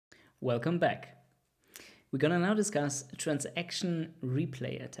Welcome back. We're gonna now discuss transaction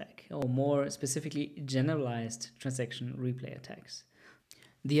replay attack, or more specifically, generalized transaction replay attacks.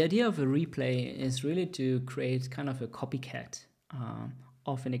 The idea of a replay is really to create kind of a copycat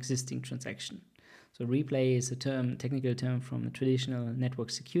of an existing transaction. So replay is a technical term from a traditional network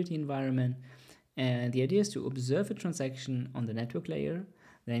security environment. And the idea is to observe a transaction on the network layer,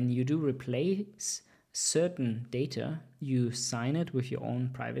 then you do replace certain data, you sign it with your own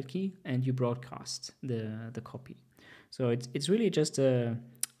private key, and you broadcast the copy. So it's really just a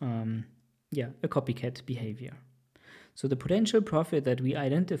copycat behavior. So the potential profit that we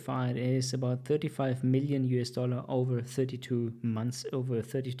identified is about $35 million over a 32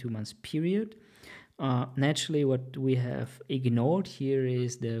 months period. Naturally, what we have ignored here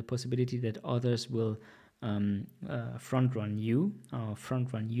is the possibility that others will front run you, or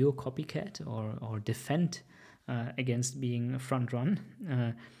front run your copycat, or defend against being front run.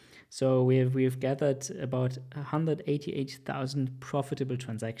 So we've gathered about 188,000 profitable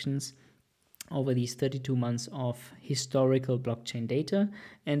transactions over these 32 months of historical blockchain data,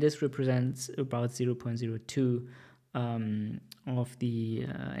 and this represents about 0.02 of the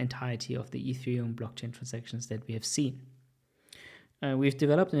entirety of the Ethereum blockchain transactions that we have seen. We've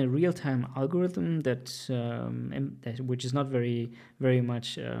developed a real-time algorithm which is not very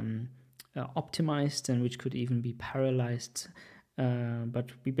much optimized, and which could even be parallelized.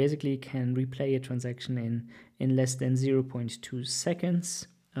 But we basically can replay a transaction in less than 0.2 seconds,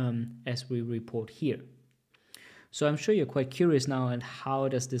 as we report here. So I'm sure you're quite curious now, and how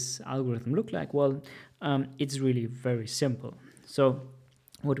does this algorithm look like? Well, it's really very simple. So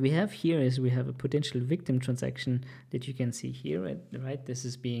what we have here is we have a potential victim transaction that you can see here, right? This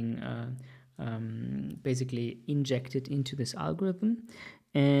is being basically injected into this algorithm.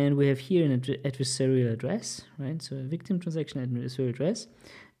 And we have here an adversarial address, right? So a victim transaction adversarial address.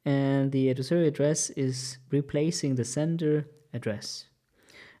 And the adversarial address is replacing the sender address.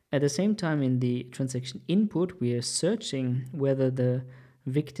 At the same time, in the transaction input, we are searching whether the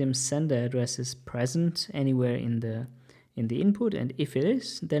victim sender address is present anywhere in the input, and if it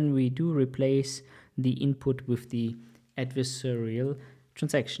is, then we do replace the input with the adversarial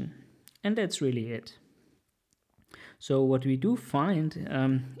transaction. And that's really it. So what we do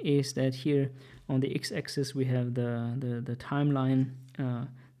find is that here on the x-axis we have the timeline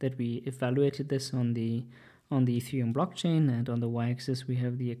that we evaluated this on the Ethereum blockchain, and on the y-axis we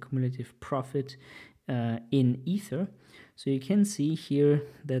have the accumulative profit in Ether. So you can see here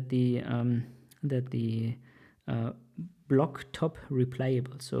that the block top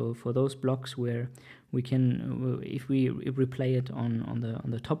replayable. So for those blocks where we can, if we replay it on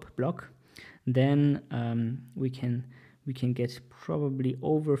the top block, then we can get probably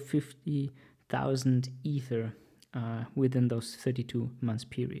over 50,000 Ether within those 32 months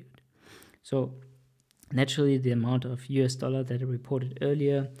period. So naturally, the amount of US dollar that I reported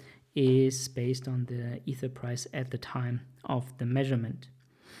earlier is based on the Ether price at the time of the measurement.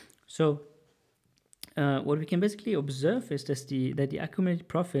 So what we can basically observe is that the accumulated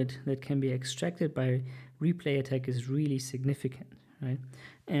profit that can be extracted by replay attack is really significant, right?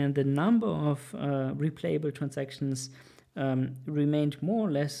 And the number of replayable transactions remained more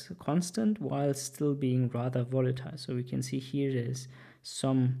or less constant, while still being rather volatile. So we can see here there's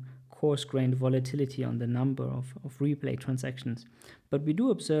some coarse-grained volatility on the number of replay transactions. But we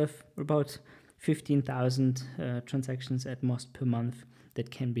do observe about 15,000 transactions at most per month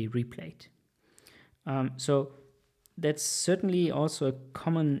that can be replayed. So that's certainly also a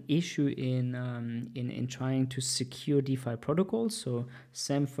common issue in trying to secure DeFi protocols. So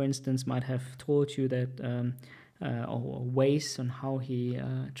Sam, for instance, might have told you that or ways on how he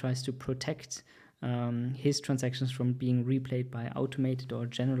tries to protect his transactions from being replayed by automated or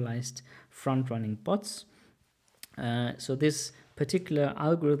generalized front-running bots. So this particular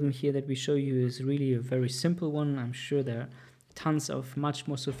algorithm here that we show you is really a very simple one. I'm sure there are tons of much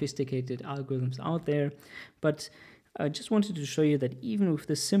more sophisticated algorithms out there, but I just wanted to show you that even with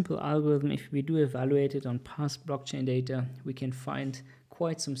this simple algorithm, if we do evaluate it on past blockchain data, we can find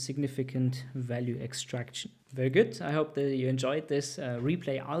quite some significant value extraction. Very good. I hope that you enjoyed this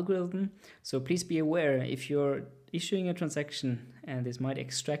replay algorithm. So please be aware, if you're issuing a transaction and this might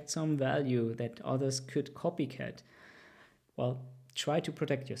extract some value that others could copycat, well, try to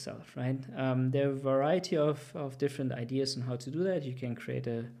protect yourself, right? There are a variety of different ideas on how to do that. You can create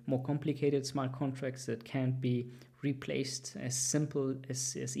a more complicated smart contracts that can't be replaced as simple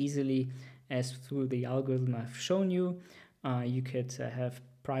as easily as through the algorithm I've shown you. You could have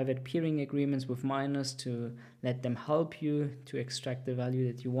private peering agreements with miners to let them help you to extract the value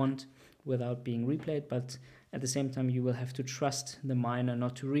that you want without being replayed. But At the same time, you will have to trust the miner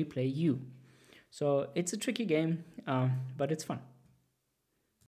not to replay you. So it's a tricky game, but it's fun.